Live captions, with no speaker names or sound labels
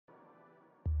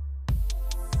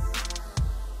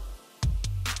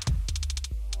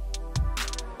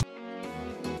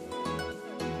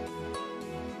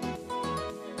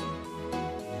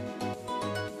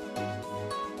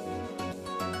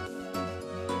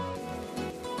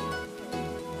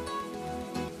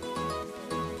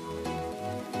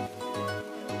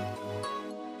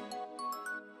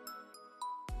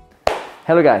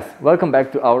Hello guys, welcome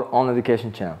back to our online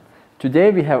education channel.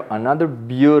 Today we have another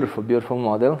beautiful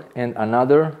model and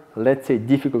another, let's say,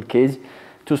 difficult case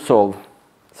to solve.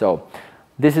 So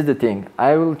this is the thing,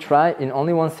 I will try in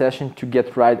only one session to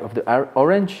get rid of the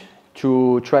orange,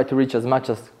 to try to reach as much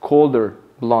as colder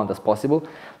blonde as possible,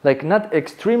 like not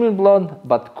extremely blonde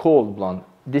but cold blonde.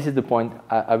 This is the point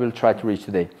I will try to reach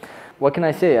today. What can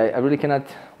I say? I really cannot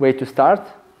wait to start.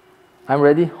 I'm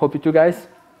ready, hope you too guys.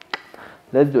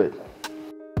 Let's do it.